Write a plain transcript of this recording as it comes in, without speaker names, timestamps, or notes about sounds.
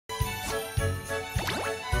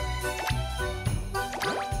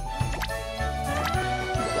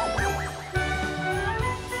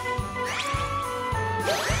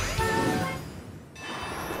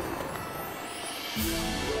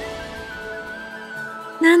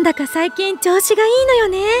なんだか最近調子がいいのよ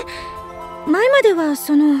ね。前までは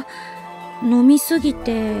飲みすぎ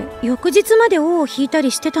て翌日まで尾を引いた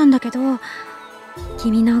りしてたんだけど、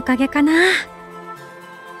君のおかげかな。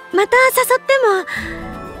また誘って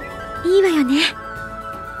もいいわよね。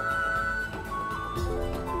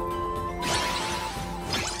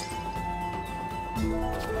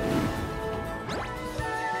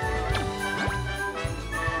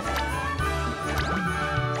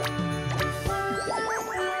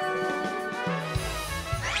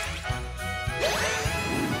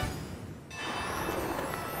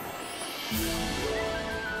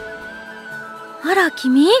あら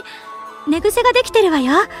君、寝癖ができてるわ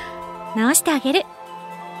よ。直してあげる。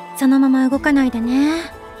そのまま動かないで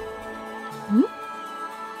ね。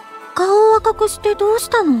顔を赤くしてどうし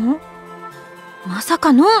たの？まさ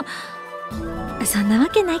かの。そんなわ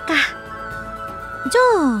けないか。じ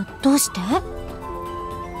ゃあどうして？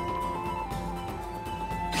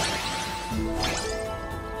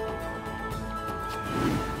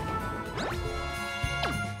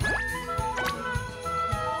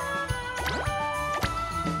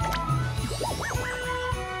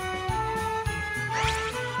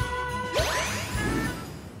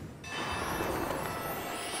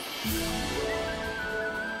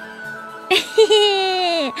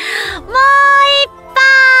もう一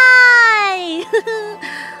杯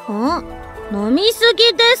飲みす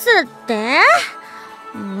ぎですって？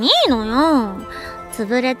いいのよ。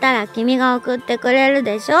潰れたら君が送ってくれる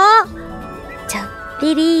でしょ。ちょっ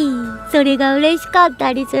ぴりそれが嬉しかっ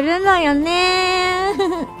たりするのよね。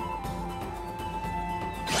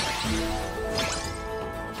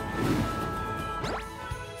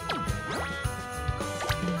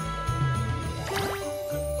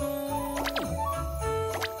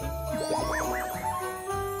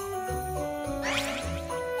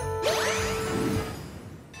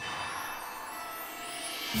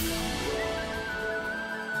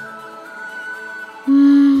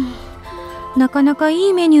なかなかい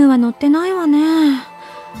いメニューは載ってないわね。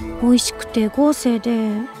美味しくて豪勢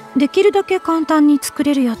でできるだけ簡単に作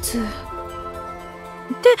れるやつ。あれ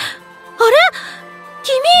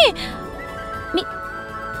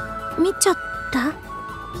君見ちゃった？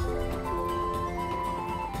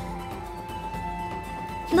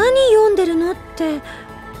何読んでるのって、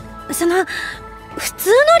普通の料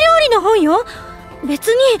理の本よ。別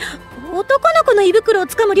に男の子の胃袋を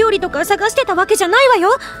つかむ料理とか探してたわけじゃないわ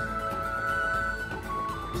よ。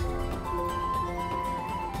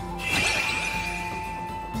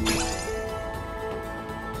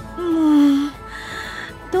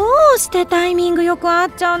どうしてタイミングよく合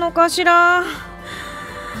っちゃうのかしら。も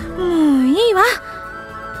ういいわ。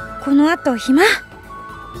この後暇。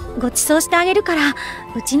ごちそうしてあげるから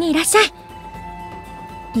うちにいらっしゃい。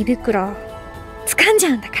胃袋掴んじ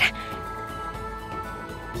ゃうんだから。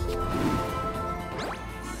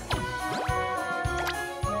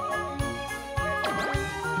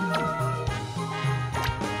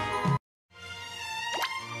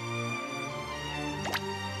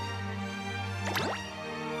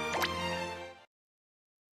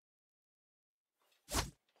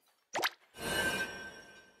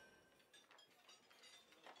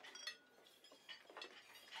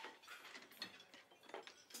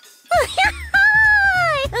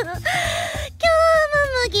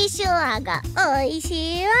麦シュワが美味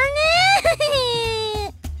しいわ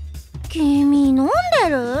ね。君飲んで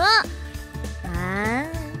る？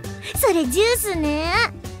それジュースね。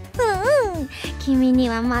君に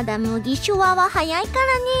はまだ麦シュワは早いか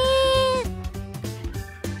らね。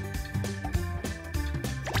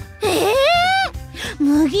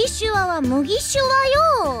麦シュワは麦シュワ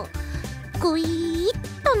よ。グイーッ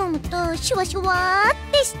と飲むとシュワシュワっ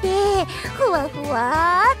てしてふわふ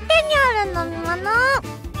わってにゃる飲み物。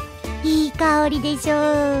いい香りでし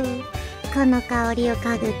ょう。この香りを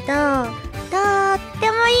嗅ぐととって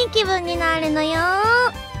もいい気分になるのよ。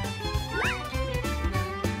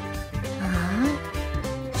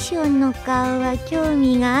ションの顔は興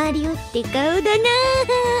味があるよって顔だな。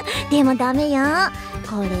でもダメよ。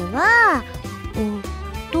これは大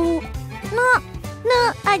人の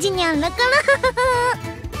味にゃんだか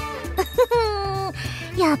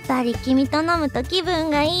らやっぱり君と飲むと気分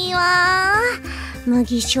がいいわ。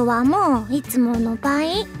麦酒はもういつもの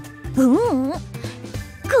倍、500倍は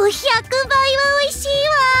美味しい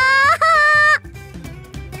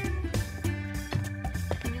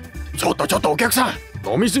わ。ちょっとお客さん、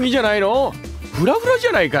飲みすぎじゃないの？フラフラじ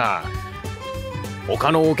ゃないか。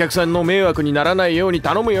他のお客さんの迷惑にならないように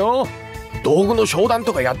頼むよ。道具の商談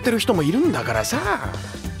とかやってる人もいるんだからさ。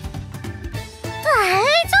大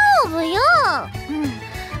丈夫よ。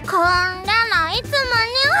混んでないつもに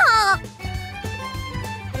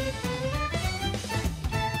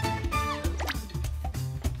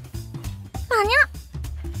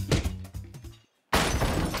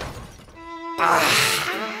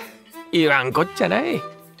言わんこっちゃない。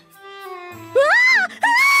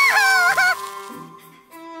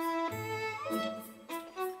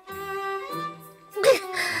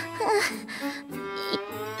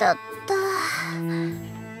だった。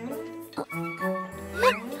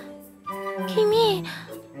君、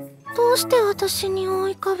どうして私に覆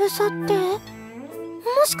いかぶさって？も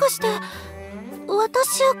しかして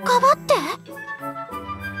私をかばって？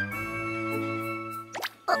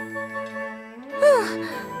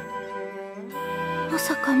ま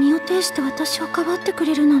さか身を挺して私をかばってく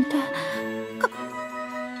れるなんて。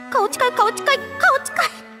顔近い顔近い顔近い。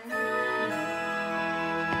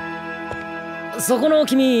そこの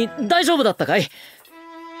君、大丈夫だったかい？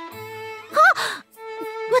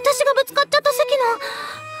私がぶつかっちゃった席の。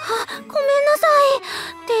ごめんなさい。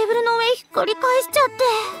テーブルの上ひっくり返しちゃって。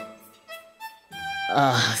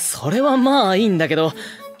ああ、それはまあいいんだけど、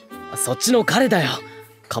そっちの彼だよ。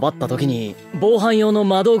かばった時に防犯用の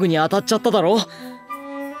魔道具に当たっちゃっただろ。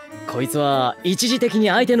こいつは一時的に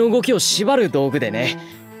相手の動きを縛る道具でね。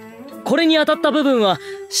これに当たった部分は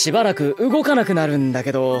しばらく動かなくなるんだ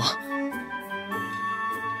けど。そうな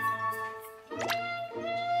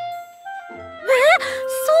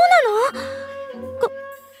の？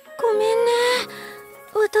ごめんね。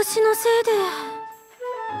私のせいで。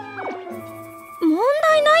問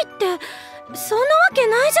題ないってそんなわけ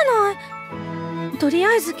ないじゃない。とり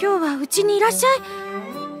あえず今日はうちにいらっしゃい。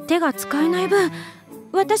手が使えない分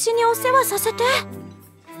私にお世話させて。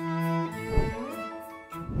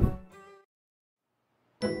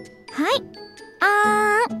はい、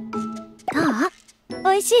どう？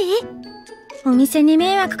おいしい？お店に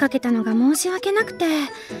迷惑かけたのが申し訳なくて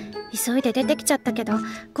急いで出てきちゃったけど、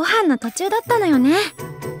ご飯の途中だったのよね。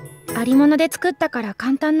ありもので作ったから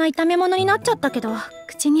簡単な炒め物になっちゃったけど、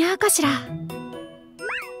口に合うかしら。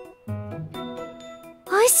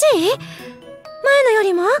おいしい？前のよ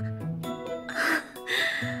りも？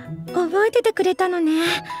覚えててくれたのね、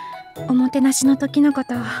おもてなしの時のこ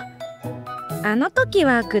と。あの時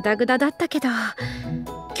はグダグダだったけど、今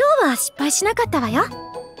日は失敗しなかったわよ。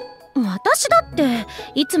私だって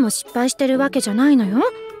いつも失敗してるわけじゃないのよ。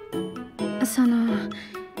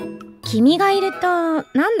君がいると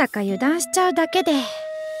なんだか油断しちゃうだけで、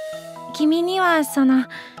君には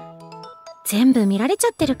全部見られちゃ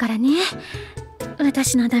ってるからね、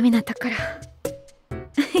私のダメなところ。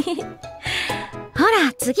ほ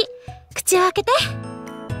ら次、口を開けて。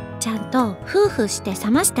ちゃんとフーフーして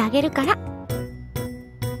冷ましてあげるから。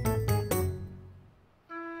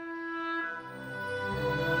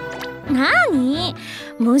なーに？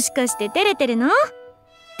もしかして照れてるの？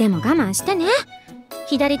でも我慢してね。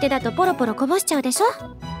左手だとポロポロこぼしちゃうでしょ。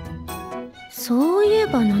そういえ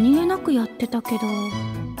ば何気なくやってたけど、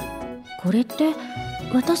これって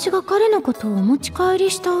私が彼のことをお持ち帰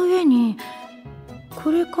りした上に、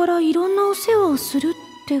これからいろんなお世話をするっ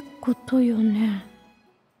てことよね。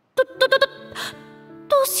ど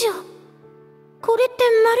うしよう。これって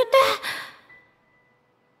まる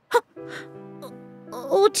で。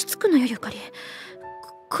落ち着くのよゆかり。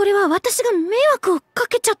これは私が迷惑をか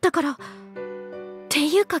けちゃったから。って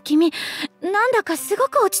いうか君、なんだかすご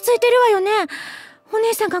く落ち着いてるわよね。お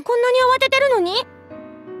姉さんがこんなに慌ててるのに。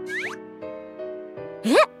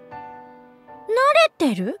慣れ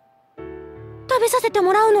てる？食べさせて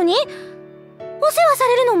もらうのに？お世話さ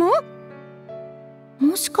れるのも？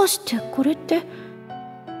もしかしてこれって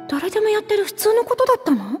誰でもやってる普通のことだっ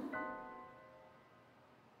たの？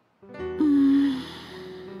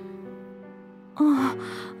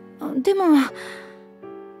でも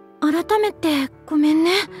改めてごめんね。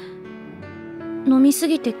飲みす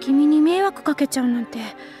ぎて君に迷惑かけちゃうなんて、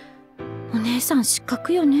お姉さん失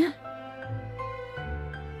格よね。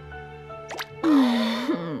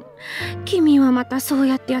君はまたそう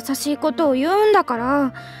やって優しいことを言うんだか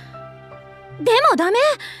ら。でもダメ。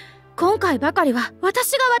今回ばかりは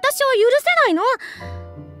私が私を許せないの。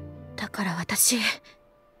だから私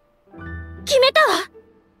決めたわ。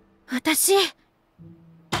私麦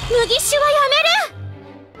酒はや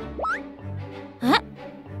める。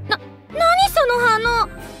何その反応。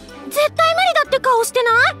絶対無理だって顔して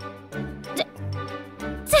ない？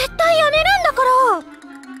絶対やめるんだから。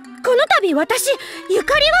この度私ゆ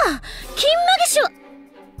かりは金麦酒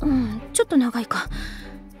ちょっと長いか。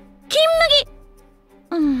金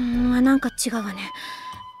麦なんか違うわね。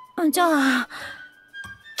じゃあ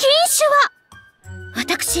禁酒は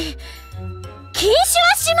私禁酒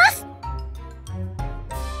はします。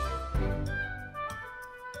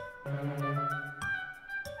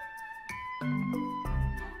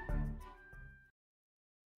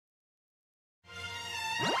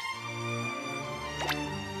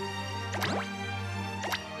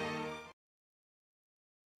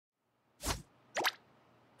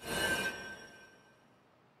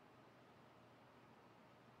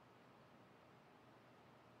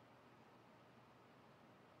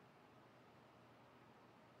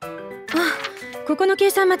ここの計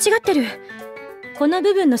算間違ってる。この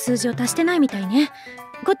部分の数字を足してないみたいね。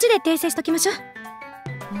こっちで訂正しときましょう。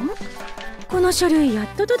この書類やっ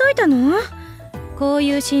と届いたの？こう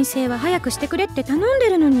いう申請は早くしてくれって頼んで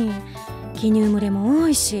るのに、記入漏れも多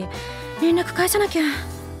いし、連絡返さなきゃ。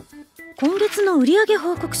今月の売上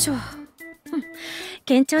報告書、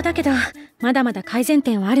堅調だけどまだまだ改善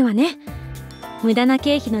点はあるわね。無駄な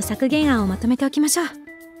経費の削減案をまとめておきましょう。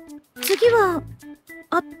次は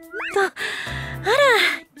あら、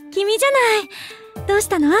君じゃない。どうし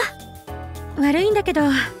たの？悪いんだけど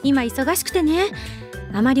今忙しくてね、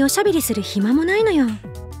あまりおしゃべりする暇もないのよ。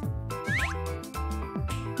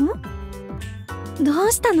ど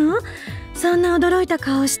うしたの？そんな驚いた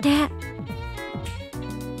顔して。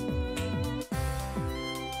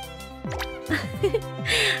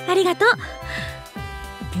ありがとう。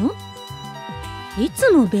い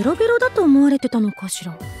つもベロベロだと思われてたのかし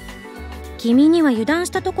ら。君には油断し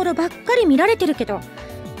たところばっかり見られてるけど、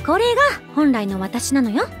これが本来の私なの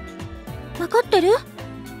よ。分かってる？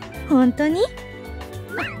本当に？って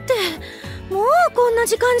もうこんな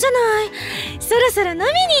時間じゃない。そろそろ飲みに。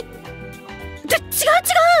違う。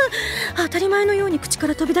当たり前のように口か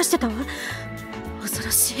ら飛び出してたわ。恐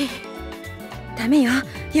ろしい。ダメよ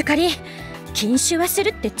ゆかり、禁酒はする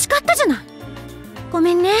って誓ったじゃない。ご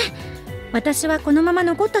めんね、私はこのまま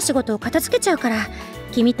残った仕事を片付けちゃうから、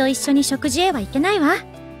君と一緒に食事へは行けないわ。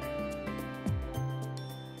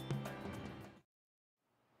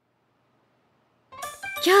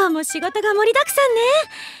今日も仕事が盛りだくさんね。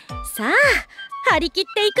さあ張り切っ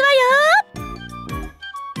ていくわよ。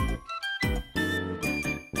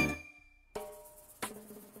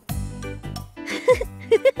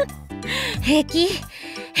平気よ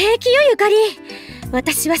ゆかり、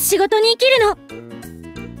私は仕事に生きるの。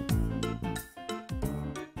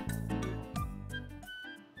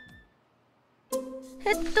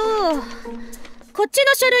こっち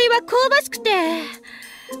の書類は香ばしくて、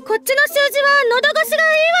こっちの数字は喉越しが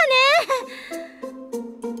いい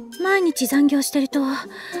わね。毎日残業してるとなん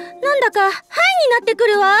だかハイになってく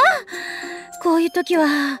るわ。こういう時は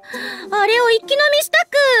あれを一気飲みしたく。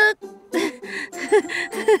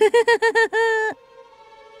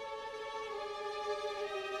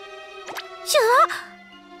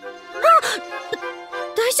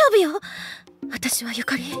大丈夫よ。私はゆ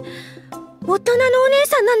かり、大人のお姉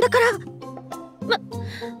さんなんだから。無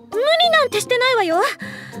理なんてしてないわよ。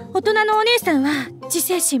大人のお姉さんは自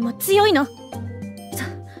制心も強いの。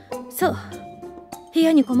そう、部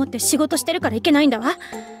屋にこもって仕事してるからいけないんだわ。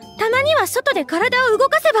たまには外で体を動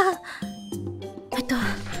かせば。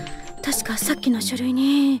確かさっきの書類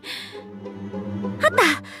にあった。こ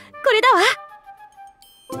れだわ。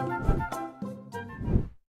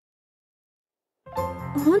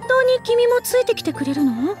本当に君もついてきてくれる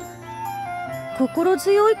の？心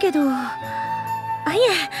強いけど。いえ、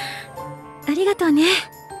ありがとうね。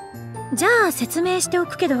じゃあ説明してお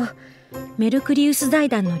くけど、メルクリウス財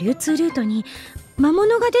団の流通ルートに魔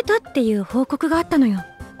物が出たっていう報告があったのよ。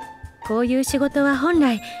こういう仕事は本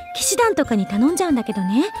来騎士団とかに頼んじゃうんだけど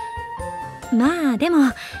ね。まあで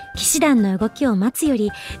も騎士団の動きを待つよ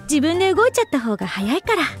り自分で動いちゃった方が早い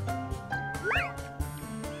から。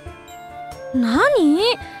何？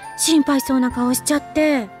心配そうな顔しちゃっ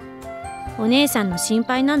て。お姉さんの心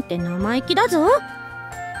配なんて生意気だぞ。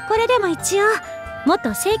これでも一応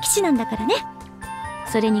元聖騎士なんだからね。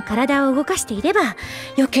それに体を動かしていれば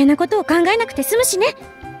余計なことを考えなくて済むしね。あ、いたわ。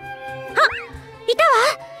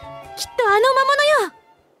きっとあの魔物よ。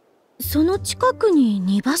その近くに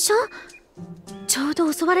荷馬車？ちょう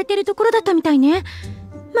ど襲われてるところだったみたいね。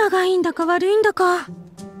間がいいんだか悪いんだか。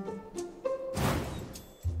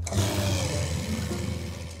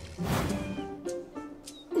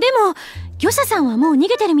でも魚者さんはもう逃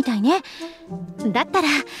げてるみたいね。だったら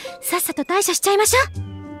さっさと対処しちゃいましょ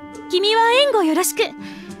う。君は援護よろしく。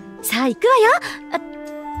さあ行くわよ。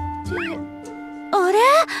あれ？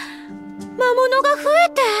魔物が増え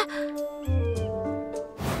て。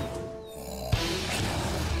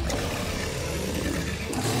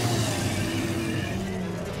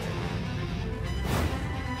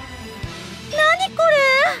何これ？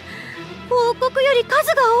報告より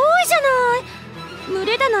数が多いじゃない。群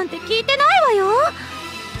れだなんて聞いてないわよ。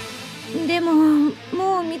でも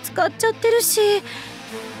もう見つかっちゃってるし、や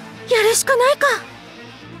るしかないか。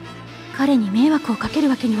彼に迷惑をかける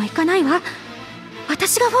わけにはいかないわ。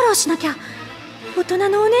私がフォローしなきゃ。大人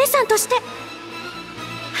のお姉さんとして。は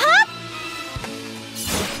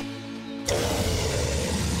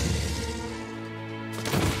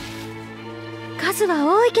っ！数は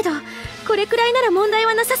多いけどこれくらいなら問題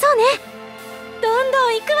はなさそうね。どんど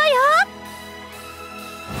ん行くわよ。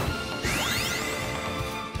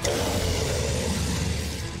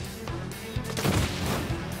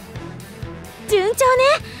よね。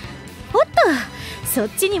おっと、そっ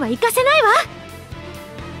ちには行かせないわ。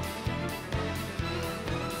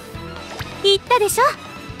言ったでしょ、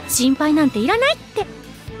心配なんていらないって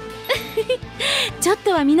ちょっ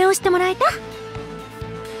とは見直してもらえた？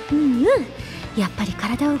うんうん、やっぱり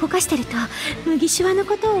体を動かしてると麦手話の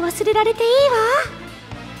ことを忘れられていいわ。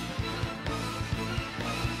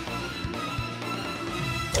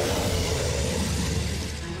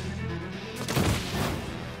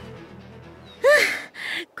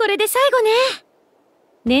これで最後ね。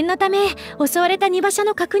念のため襲われた荷馬車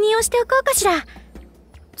の確認をしておこうかしら。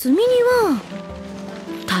積み荷は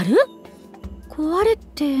樽？壊れ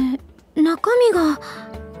て中身が…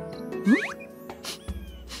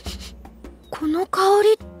この香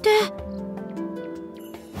りって…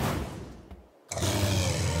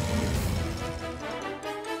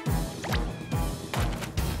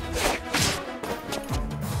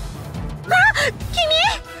君？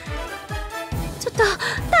ちょっと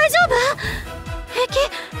大丈夫？平気？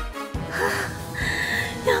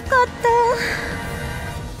よかった。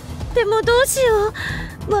でもどうしよう、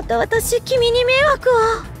また私君に迷惑を。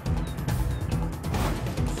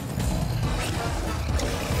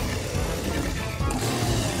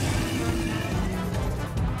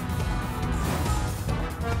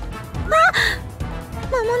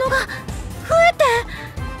魔物が増えて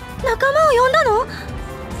仲間を呼んだの？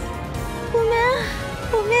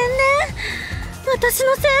ごめんね、私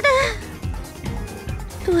のせい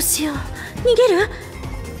で。どうしよう、逃げる？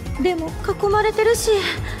でも囲まれてるし、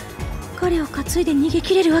彼を担いで逃げ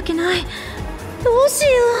切れるわけない。どうしよ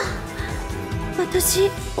う、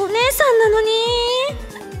私お姉さんなのに。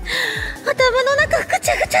頭の中ぐ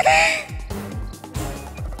ちゃぐちゃで。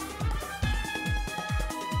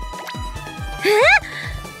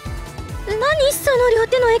何その両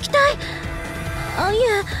手の液体。あ、い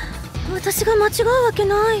え、私が間違うわけ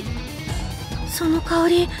ない。その香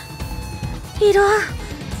り、色、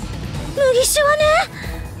麦酒はね。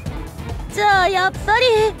じゃあやっぱり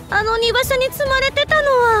あの荷馬車に積まれてた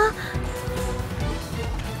のは…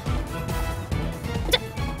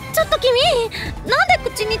ちょっと君、なんで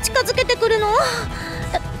口に近づけてくるの？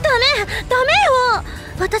ダメよ、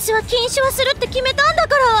私は禁酒はするって決めたんだ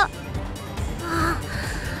から。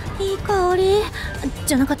いい香り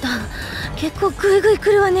じゃなかった。結構グイグイ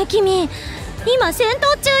来るわね君。今戦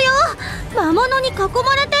闘中よ。魔物に囲ま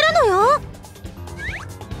れてるのよ。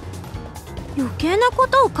余計なこ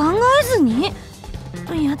とを考えずに？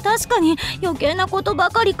いや、確かに余計なことば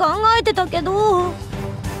かり考えてたけど、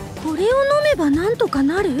これを飲めばなんとか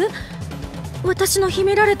なる？私の秘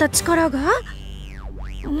められた力が？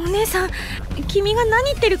お姉さん、君が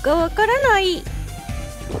何言ってるかわからない。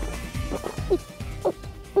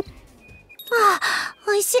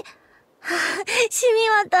おいしい。染み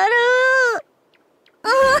渡る。も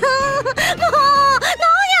う飲んじゃっ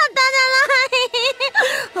たじ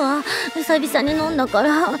ゃない。久々に飲んだか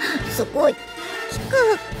らすごい効く。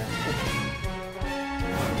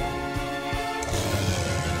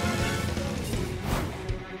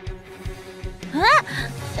も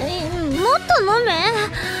っと飲め。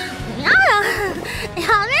やだ、やめな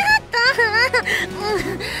った。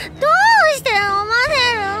どうして飲ませ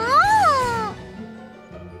るの？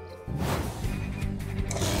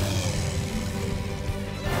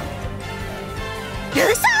うそ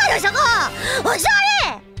よそこ、おしゃれ。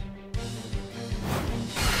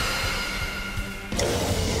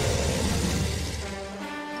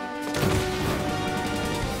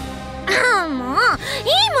もういい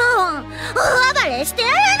もん、大暴れしてや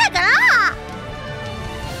るんだから。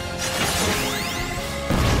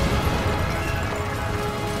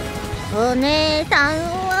お姉さん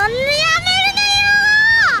はやめるなよ。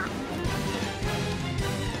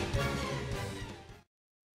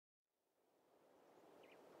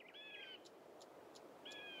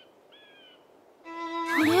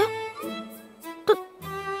あれ？どう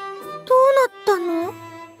なったの？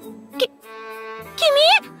君？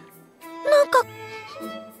なんか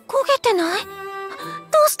焦げてない？ど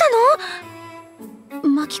うしたの？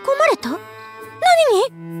巻き込まれた？何が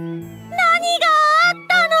あっ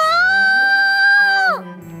たの？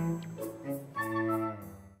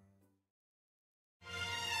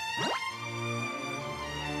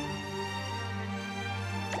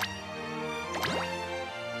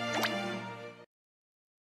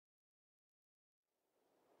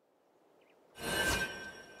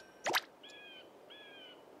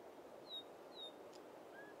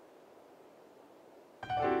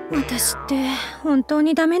私って本当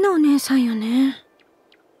にダメなお姉さんよね。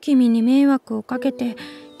君に迷惑をかけて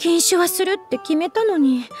禁酒はするって決めたの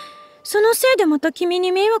に、そのせいでまた君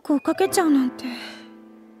に迷惑をかけちゃうなんて。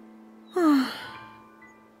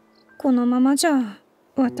このままじゃ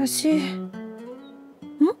私なん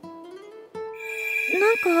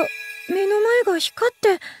か目の前が光っ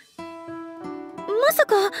て、まさ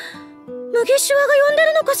か麦シュワが呼んで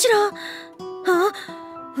るのかしら。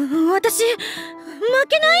私負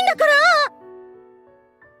けないんだから。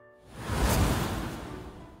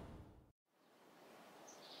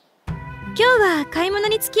今日は買い物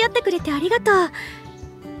に付き合ってくれてありがとう。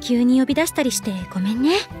急に呼び出したりしてごめん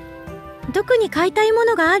ね。特に買いたいも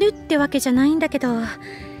のがあるってわけじゃないんだけど、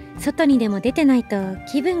外にでも出てないと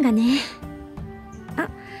気分がね。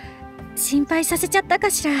心配させちゃったか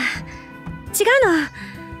しら。違うの、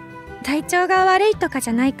体調が悪いとかじ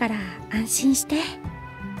ゃないから安心して。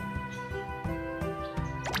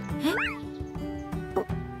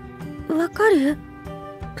わかる？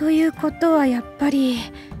ということはやっぱり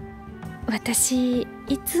私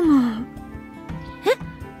いつも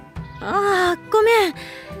ごめん、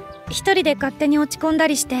一人で勝手に落ち込んだ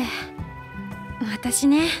りして。私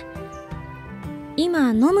ね、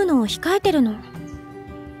今飲むのを控えてるの。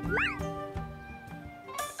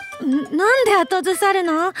なんで後ずさる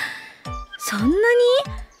の？そん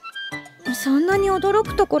なに驚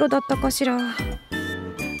くところだったかしら。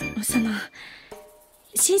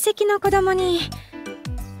親戚の子供に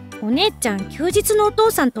「お姉ちゃん休日のお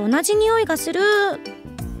父さんと同じ匂いがする」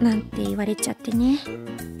なんて言われちゃってね。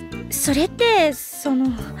それって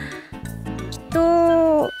きっ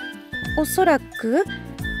とおそらく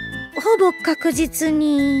ほぼ確実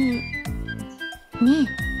にね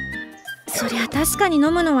え、そりゃ確かに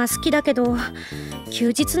飲むのは好きだけど、休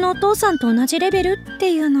日のお父さんと同じレベルっ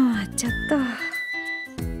ていうのはちょっと。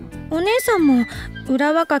お姉さんも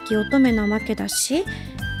裏若き乙女なわけだし、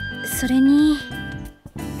それに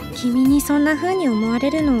君にそんな風に思われ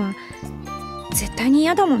るのは絶対に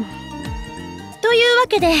嫌だもの。というわ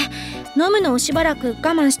けで飲むのをしばらく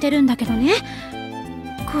我慢してるんだけどね、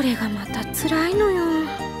これがまた辛いのよ。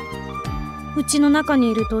うちの中に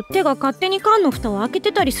いると手が勝手に缶の蓋を開け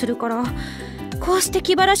てたりするから、こうして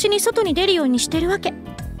気晴らしに外に出るようにしてるわけ。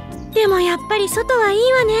でもやっぱり外はい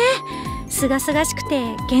いわね。すがすがしく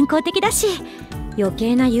て健康的だし、余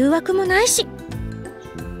計な誘惑もないし。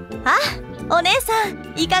お姉さ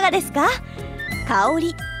んいかがですか？香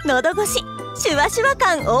り、喉越し、シュワシュワ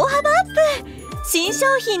感大幅アップ。新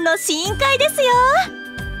商品の試飲会ですよ。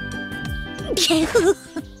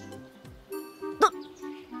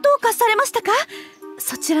どうかされましたか？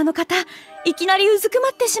そちらの方、いきなりうずくま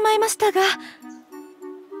ってしまいましたが。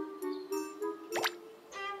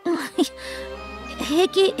平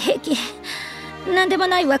気なんでも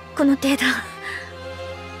ないわ、この程度。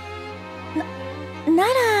な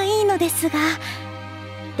らいいのですが、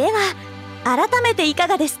では改めていか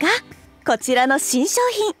がですか？こちらの新商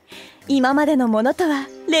品、今までのものとは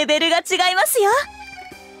レベルが違いますよ。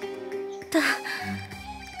確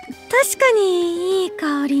かにいい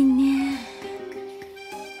香りね。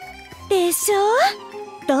でしょう？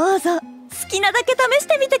どうぞ好きなだけ試し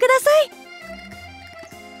てみてください。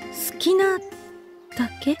好きなだ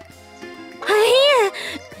け？い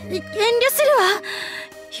え、遠慮するわ。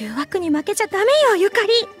誘惑に負けちゃダメよ、ゆかり。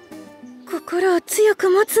心を強く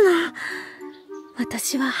持つの。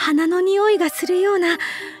私は花の匂いがするような優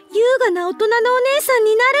雅な大人のお姉さん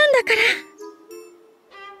になるんだから。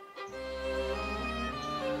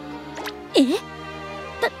ダメだ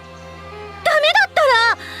ったら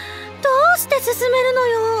どうして進めるの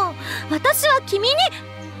よ。私は君に。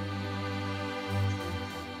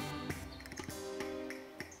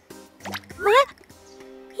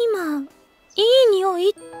今いい匂い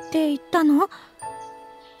って言ったの？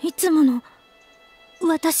いつもの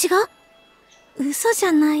私が？嘘じ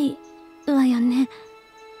ゃないわよね。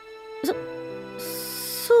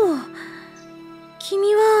そう、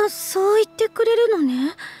君はそう言ってくれるの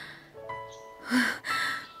ね。だ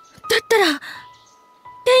ったら店員さ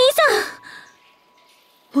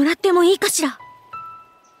ん、もらってもいいかしら？はい、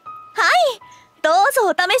どうぞ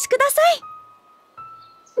お試しください。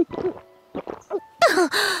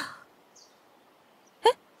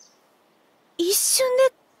一瞬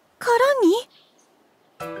で殻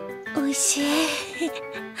に？おいしい。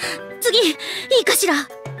次いいかしら？はい。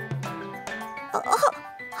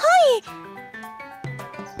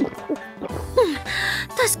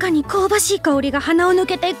確かに香ばしい香りが鼻を抜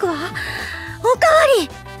けていくわ。おかわり。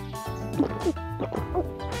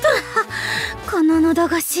この喉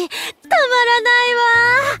越し、たまらないわ。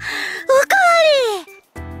おかわり。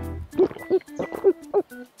この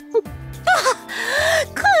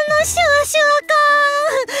シュワシュワ感、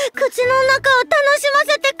口の中を楽しませ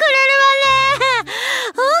てくれるわね。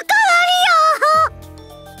おかわ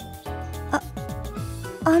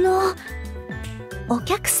りよ。お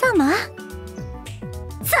客様？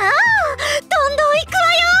さあ、どんどん行くわ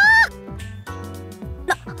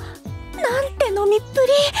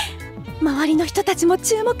周りの人たちも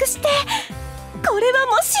注目して、これは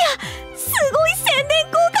もしやすごい宣伝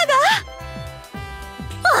効果が。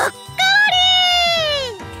おっか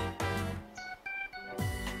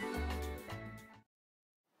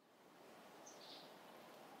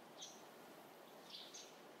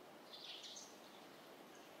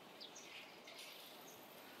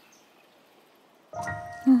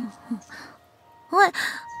おい、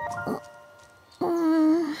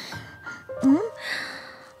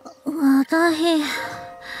私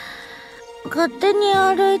勝手に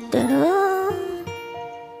歩いてる。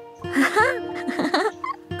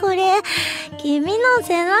これ君の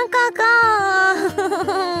背中か。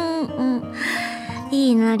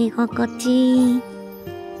いい乗り心地。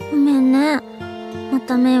ごめんね、ま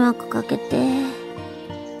た迷惑かけて。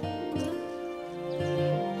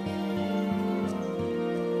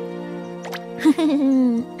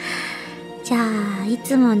じゃあい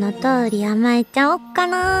つもの通り甘えちゃおっか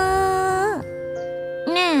な。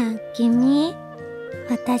ねえ君、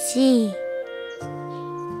私い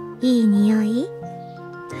い匂い？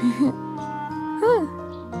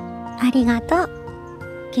ありがとう。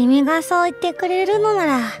君がそう言ってくれるのな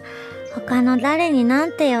ら他の誰にな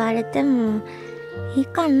んて言われてもいい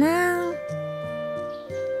かな。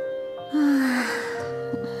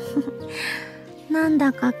なん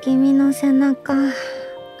だか君の背中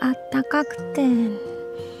あったかくて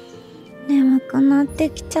眠くなって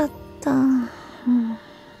きちゃった。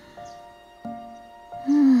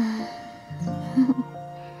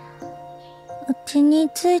家に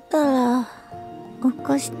着いたら起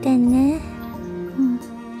こしてね。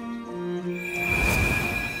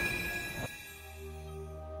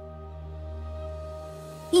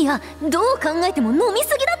いや、どう考えても飲み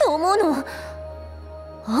すぎだと思うの。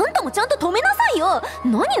あんたもちゃんと止めなさいよ。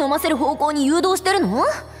何飲ませる方向に誘導してるの？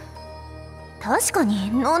確かに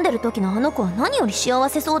飲んでる時のあの子は何より幸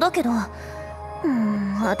せそうだけど、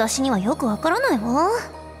私にはよくわからないわ。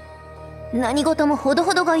何事もほど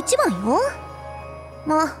ほどが一番よ。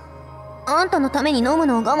まあ、あんたのために飲む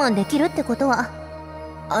のを我慢できるってことは、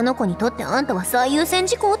あの子にとってあんたは最優先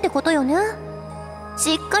事項ってことよね。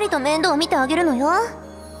しっかりと面倒を見てあげるのよ。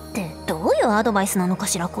ってどういうアドバイスなのか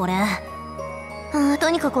しらこれ。と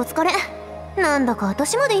にかくお疲れ。なんだか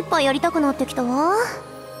私まで一杯やりたくなってきたわ。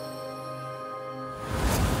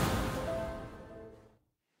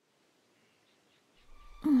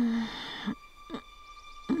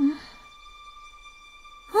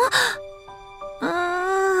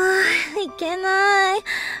いけない。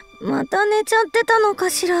また寝ちゃってたのか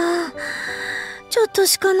しら。ちょっと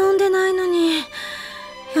しか飲んでないのに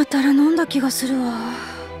やたら飲んだ気がするわ。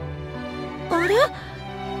あれ？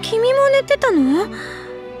君も寝てたの？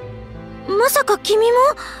まさか君も？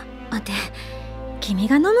で、君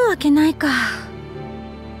が飲むわけないか。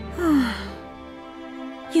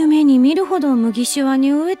夢に見るほど麦酒はに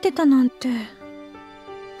飢えてたなんて。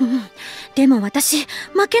でも私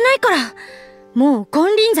負けないから。もう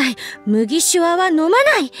金輪際麦酒は飲ま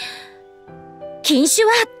ない。禁酒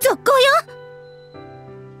は続行よ。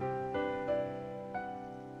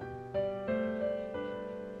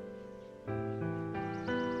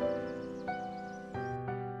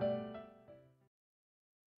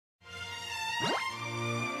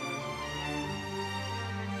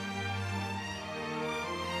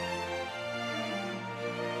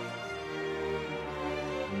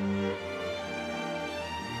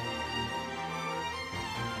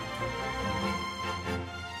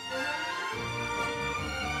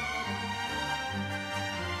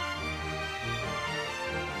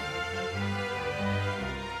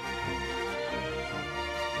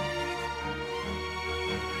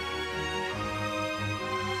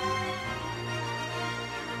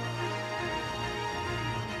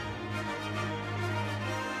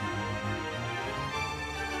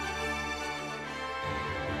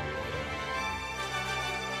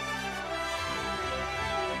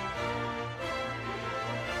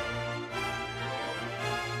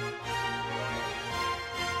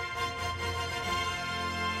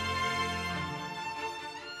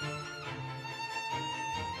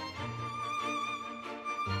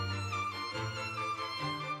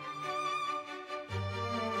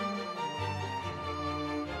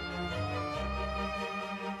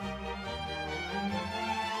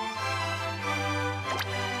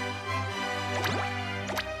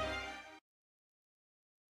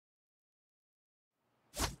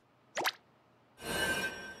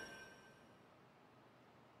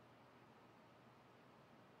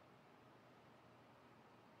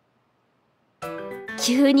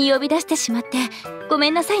急に呼び出してしまってごめ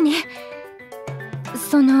んなさいね。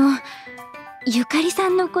ゆかりさ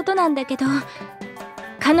んのことなんだけど、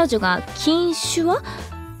彼女が禁酒は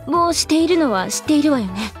をしているのは知っているわよ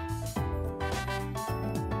ね。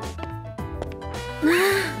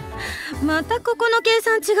またここの計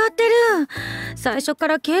算違ってる。最初か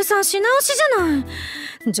ら計算し直しじゃない。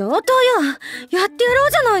上等よ。やってやろ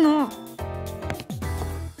うじゃないの。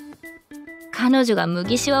彼女が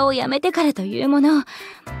麦手話をやめてからというもの、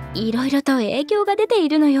いろいろと影響が出てい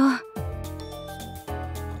るのよ。もう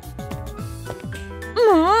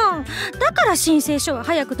だから申請書は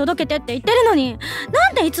早く届けてって言ってるのに、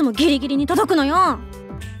なんでいつもギリギリに届くのよ。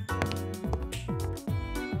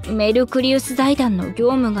メルクリウス財団の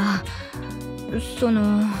業務が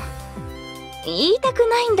言いたく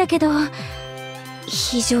ないんだけど、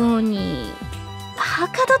非常には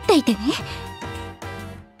かどっていてね。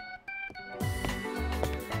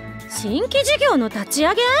新規事業の立ち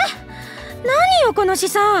上げ？何よこの資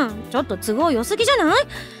産、ちょっと都合良すぎじゃない？い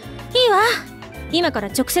いわ、今から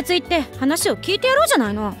直接行って話を聞いてやろうじゃな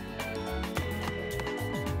いの。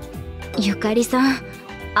ゆかりさん、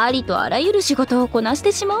ありとあらゆる仕事をこなし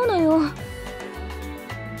てしまうのよ。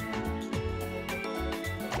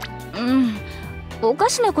おか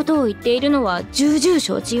しなことを言っているのは重々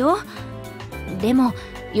承知よ。でも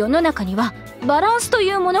世の中にはバランスと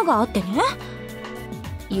いうものがあってね。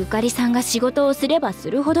ゆかりさんが仕事をすればす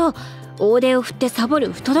るほど大手を振ってサボ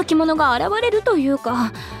る不届き者が現れるという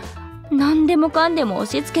か、何でもかんでも押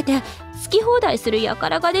し付けて好き放題する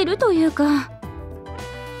輩が出るというか。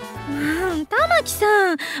玉木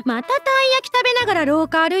さん、またたい焼き食べながら廊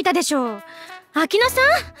下歩いたでしょう。秋野さん、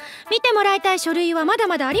見てもらいたい書類はまだ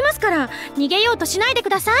まだありますから、逃げようとしないでく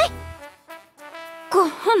ださい。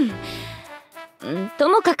と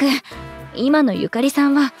もかく今のゆかりさ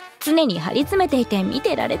んは常に張り詰めていて見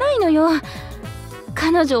てられないのよ。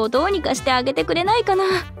彼女をどうにかしてあげてくれないかな。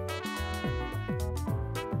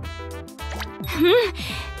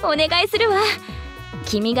お願いするわ。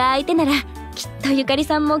君が相手ならきっとゆかり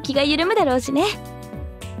さんも気が緩むだろうしね。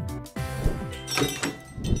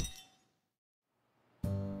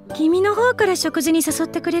君の方から食事に誘っ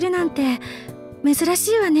てくれるなんて珍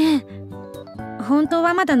しいわね。本当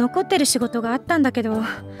はまだ残ってる仕事があったんだけど、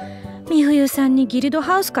美冬さんにギルド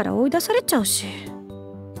ハウスから追い出されちゃうし。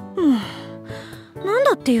なん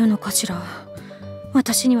だっていうのかしら。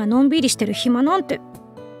私にはのんびりしてる暇なんて。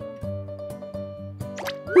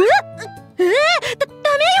ダメよ、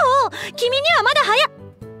君にはまだ早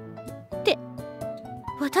って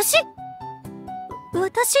私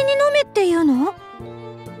に飲めっていうの？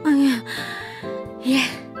いえ、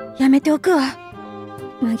やめておくわ。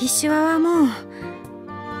麦手話はもう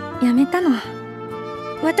やめたの。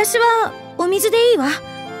私はお水でいいわ。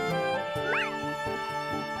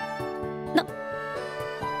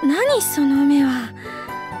何その目は。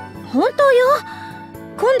本当よ。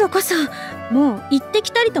今度こそもう行って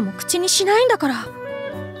きたりとも口にしないんだから。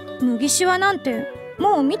麦手話なんて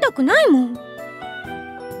もう見たくないもん。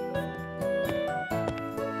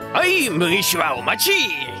はい、麦手話お待ち。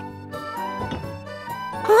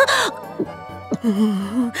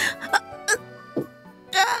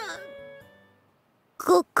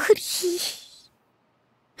ごくり。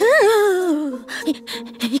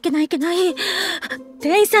いけないいけない。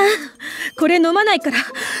店員さん、これ飲まないから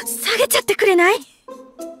下げちゃってくれない？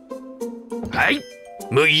はい、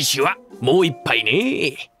麦手話もう一杯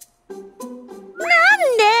ね。なん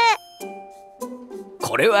で？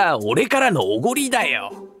これは俺からのおごりだ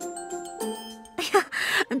よ。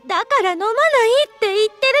だから飲まないって言って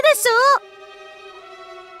るでし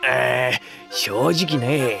ょ。正直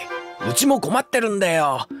ね、うちも困ってるんだ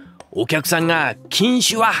よ。お客さんが禁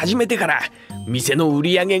酒は始めてから店の売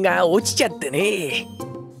り上げが落ちちゃってね。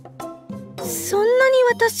そんなに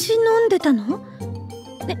私飲んでたの？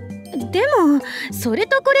でもそれ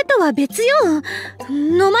とこれとは別よ。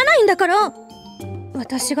飲まないんだから。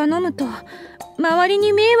私が飲むと周り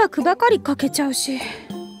に迷惑ばかりかけちゃうし。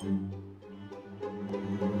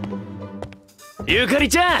ゆかり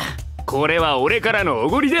ちゃん、これは俺からのお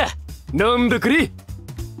ごりだ。飲んでくれ。いつも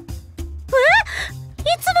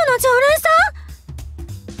の常連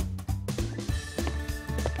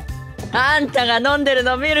さん？あんたが飲んでる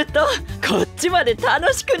の見るとこっちまで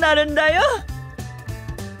楽しくなるんだよ。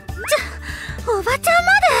おばちゃん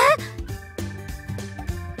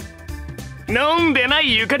ま飲んでな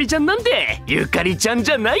いゆかりちゃんなんてゆかりちゃん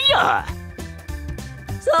じゃないよ。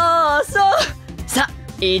そうそう、さあ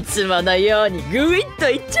いつものようにグイッと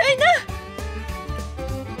いっちゃいな。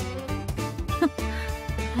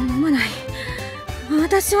飲まない。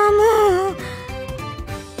私はもう。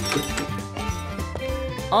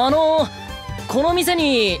この店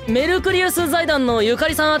にメルクリウス財団のゆか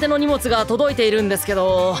りさん宛ての荷物が届いているんですけ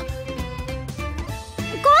ど。今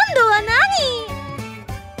度は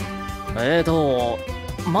何？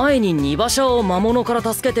前に荷馬車を魔物から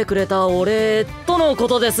助けてくれたお礼とのこ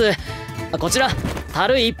とです。こちら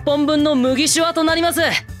樽1本分の麦酒はとなります。な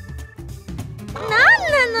んな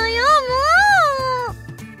のよ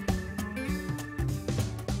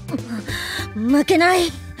もう負けない。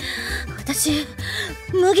私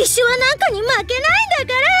麦酒はなんかに負けないん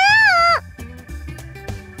だか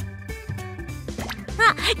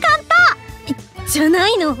ら。あ、乾杯じゃな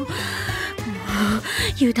いの。もう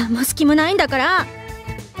油断も隙もないんだから。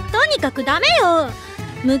とにかくダメよ。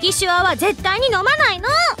麦酒は絶対に飲まないの。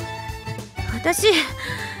私これ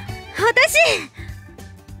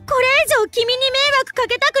以上君に迷惑か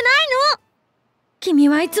けたくないの。君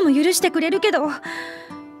はいつも許してくれるけど、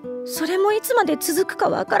それもいつまで続くか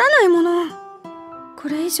わからないもの。こ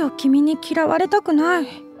れ以上君に嫌われたくない。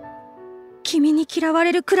君に嫌わ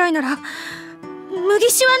れるくらいなら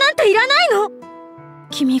麦酒はなんていらないの。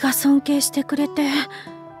君が尊敬してくれて、も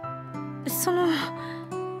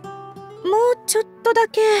うちょっとだ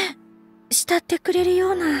け慕ってくれるよ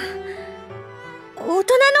うな大人の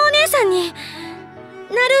お姉さんになる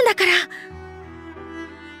んだから。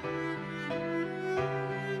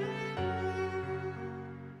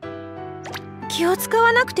気を使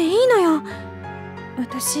わなくていいのよ。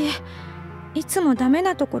私いつもダメ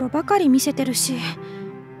なところばかり見せてるし、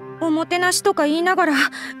おもてなしとか言いながら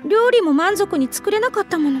料理も満足に作れなかっ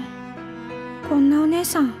たもの。こんなお姉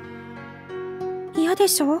さん嫌で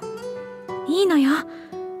しょ。いいのよ、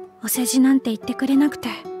お世辞なんて言ってくれなくて。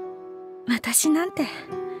私なんて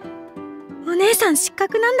お姉さん失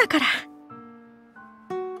格なんだから。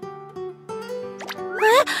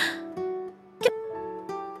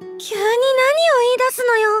急に何を言い出す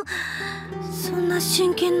のよ。そんな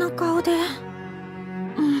真剣な顔で。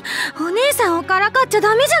お姉さんをからかっちゃ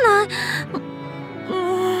ダメじゃない。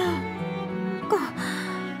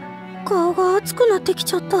顔が熱くなってき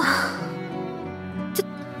ちゃった。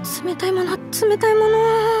冷たいもの、冷たいもの。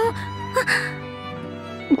何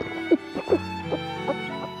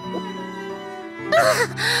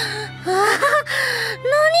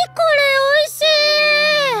これ、おいし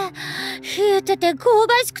い。冷えてて香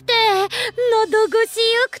ばしくて喉越しよ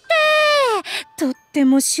くて、とって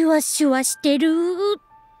もシュワシュワしてるっ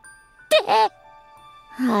て。あ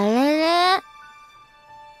れれやっ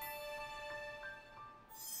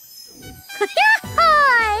ほ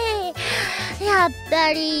ーい、やっ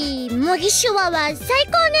ぱり麦シュワは最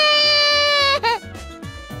高ね。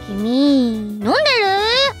君飲んでる？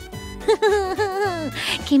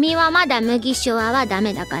君はまだ麦シュワはダ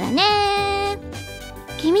メだからね。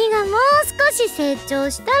君がもう少し成長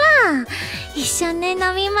したら一緒に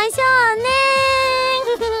飲みましょ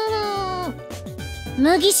うね。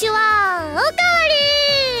麦シュワおかわ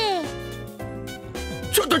り。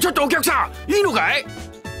ちょっとお客さん、いいのかい？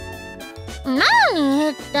何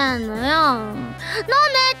言ってんのよ。飲めっ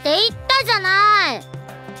て言ったじゃない。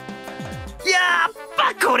やっ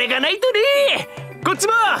ぱこれがないとね。こっち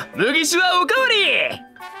も麦酒はおかわり。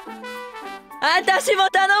私も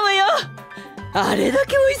頼むよ。あれだ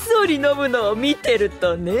け美味しそうに飲むのを見てる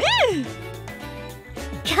とね。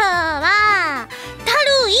今日は樽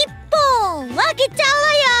一本分けちゃうわ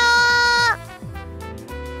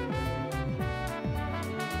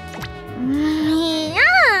よ。いや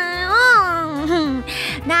よ。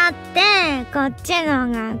だってこっちの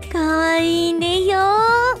が可愛いんでしょ。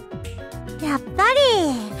やっぱり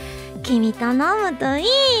君と飲むといい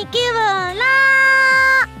気分ら。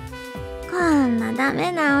こんなダ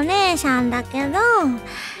メなお姉さんだけど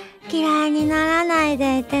嫌いにならない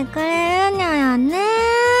でいてくれるのよね。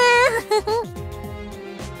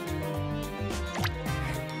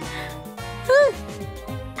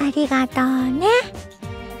ありがとうね。